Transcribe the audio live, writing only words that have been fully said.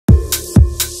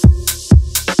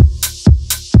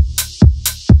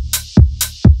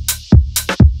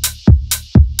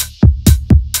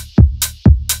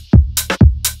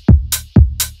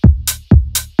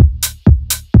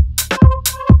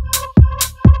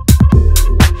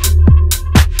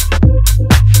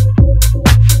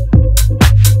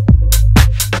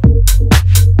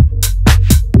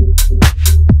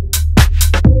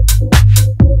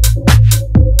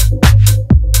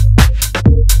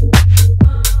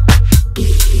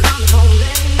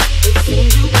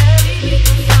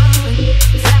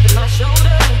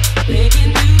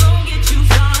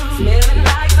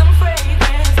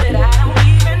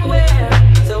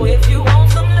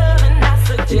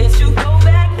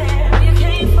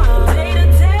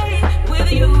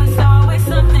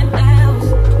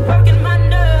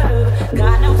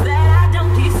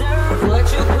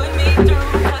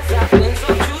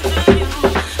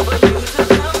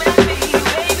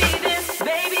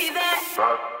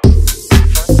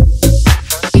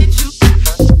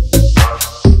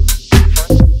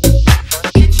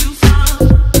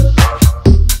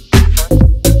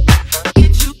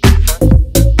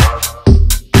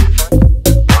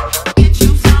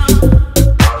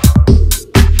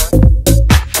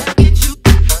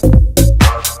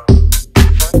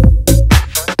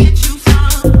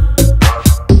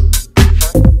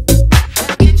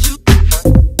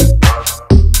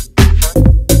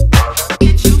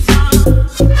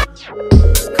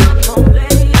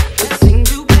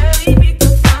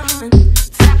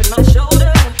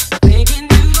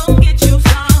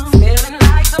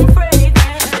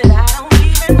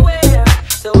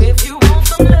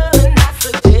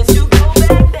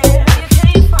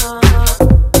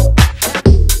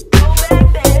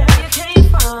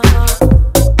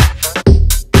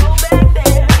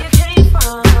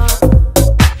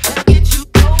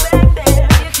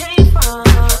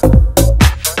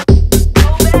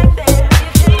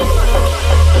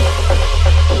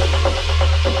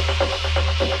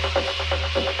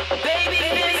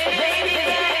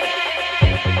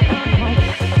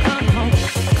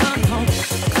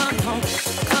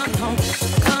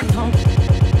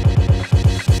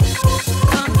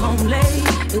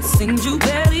It seems you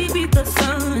barely beat the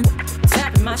sun.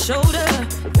 Tapping my shoulder,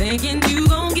 thinking you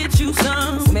gon' get you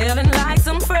some. Smelling like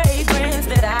some fragrance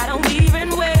that I don't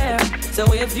even wear.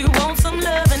 So if you want some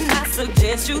loving, I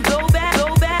suggest you go back,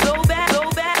 go back, go back, go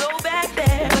back, go back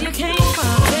there where you came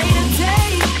from. Day to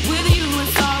day, with you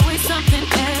it's always something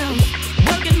else.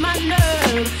 Working my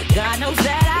nerve, God knows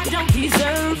that I don't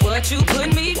deserve what you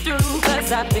put me through.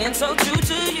 Cause I've been so true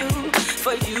to you.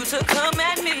 For you to come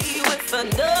at me with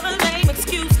another lame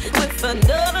excuse, with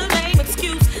another lame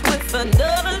excuse, with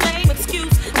another lame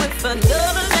excuse, with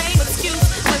another lame excuse,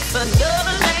 with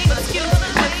another lame excuse,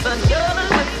 with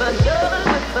another